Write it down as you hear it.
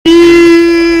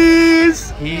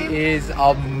is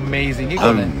amazing.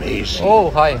 Amazing. Oh,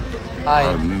 hi. Hi.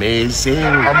 Amazing.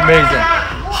 Amazing.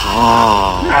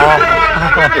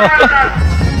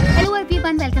 Hello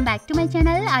everyone, welcome back to my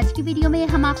channel. आज की video में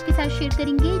हम आपके साथ शेयर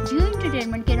करेंगे जियो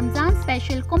एंटरटेनमेंट के रमजान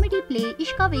स्पेशल कॉमेडी प्ले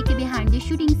इश्क़ावे के behind the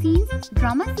shooting scenes.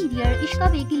 Drama serial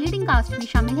इश्क़ावे की लीडिंग कास्ट में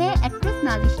शामिल है एक्ट्रेस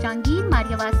नाजिश जहांगीर,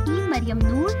 मारिया वास्तीन, मरियम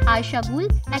नूर, आयशा गुल,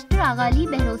 एक्टर आगा अली,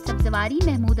 बहरोज सब्जवारी,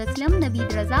 महमूद असलम, नवीद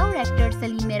रजा और एक्टर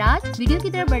सलीम मेराज। वीडियो की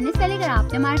तरफ बढ़ने से पहले अगर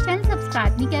आपने हमारा चैनल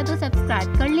सब्सक्राइब नहीं किया तो सब्सक्राइब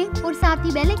कर लें और साथ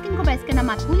ही बेल आइकन को प्रेस करना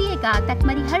मत भूलिएगा ताकि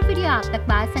हमारी हर वीडियो आप तक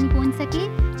बआसानी पहुंच सके।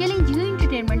 चलें जियो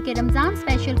एंटरटेनमेंट के रमजान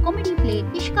स्पेशल कॉमेडी प्ले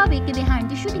इश्क़ावे के बिहाइंड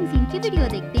द शूटिंग सीन की वीडियो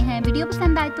देखते हैं। वीडियो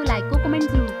पसंद आए तो लाइक और कमेंट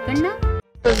जरूर करना।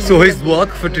 So his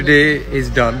work for today is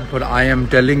done, but I am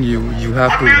telling you, you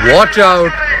have to watch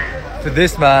out for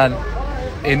this man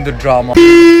in the drama. He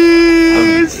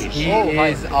is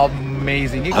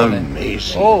amazing.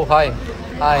 Amazing. Oh, hi.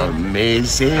 Hi.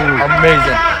 Amazing.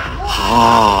 Amazing.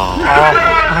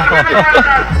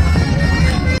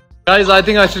 Guys, I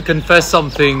think I should confess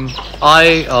something.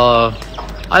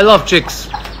 I love chicks.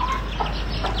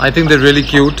 I think they're really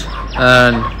cute,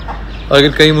 and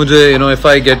अगर कहीं मुझे if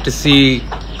I get to see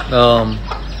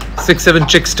 6-7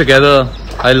 chicks together,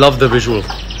 I love the visual.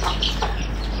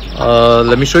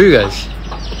 Let me show you guys.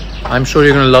 I'm sure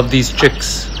you're gonna love these chicks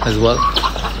as well.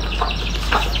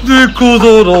 देखो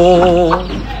जरा,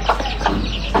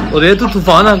 और ये तो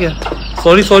तूफान आ गया।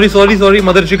 Sorry,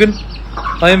 mother chicken.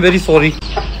 I am very sorry.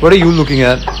 What are you looking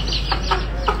at?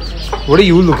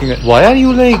 Why are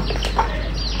you like?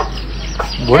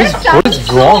 What is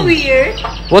wrong? So weird.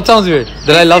 What sounds weird?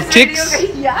 That I love chicks?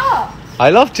 Yeah. I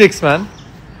love chicks, man.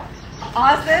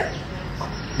 Awesome.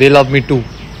 They love me too.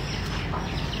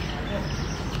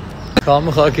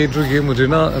 काम खा के मुझे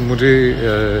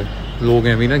लोग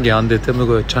हैं भी ना ज्ञान देते हैं, मेरे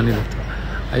को अच्छा नहीं लगता।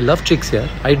 I love chicks यार,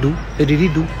 I really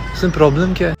do. इसमें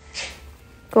प्रॉब्लम क्या है?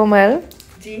 कोमल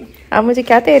जी, आप मुझे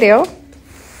क्या दे रहे हो?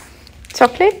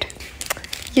 चॉकलेट?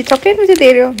 ये चॉकलेट मुझे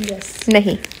दे रहे हो? यस।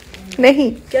 नहीं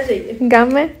क्या चाहिए?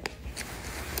 गम है।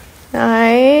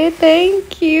 आए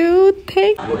थैंक यू।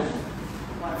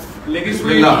 लेकिन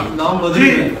नाम बदल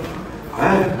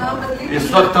इस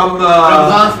वक्त हम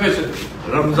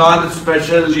रमजान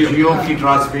स्पेशल जियो की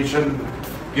ट्रांसमिशन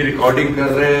की रिकॉर्डिंग कर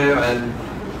रहे हैं and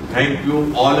thank you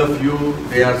all of you,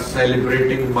 they are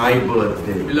celebrating my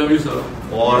birthday. We love you sir.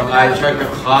 और आयशा का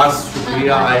खास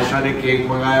शुक्रिया, आयशा ने केक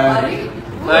मंगाया।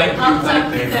 Thank you.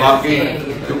 बाकी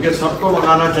क्योंकि सबको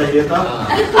मंगाना चाहिए था।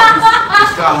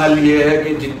 इसका हल ये है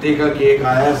कि जितने का केक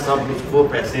आया सब उसको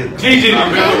पैसे जी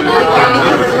हैप्पी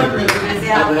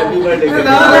बर्थडे।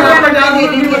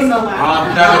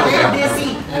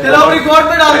 तेरा रिकॉर्ड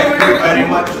पे डाल दो। Very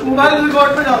much. मोबाइल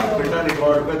रिकॉर्ड पे डाल दो। बेटा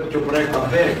रिकॉर्ड पे चुप रहे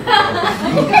कपड़े।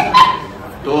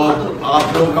 तो आप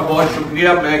लोगों का बहुत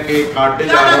शुक्रिया। मैं केक काटने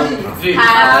जा रहा हूँ। जी।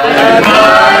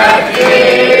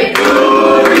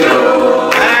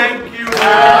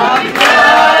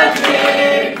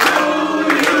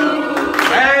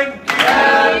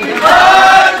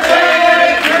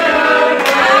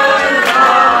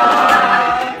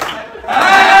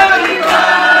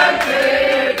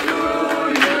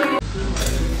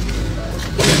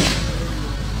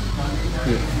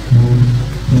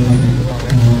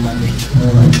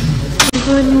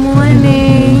 Good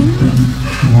morning.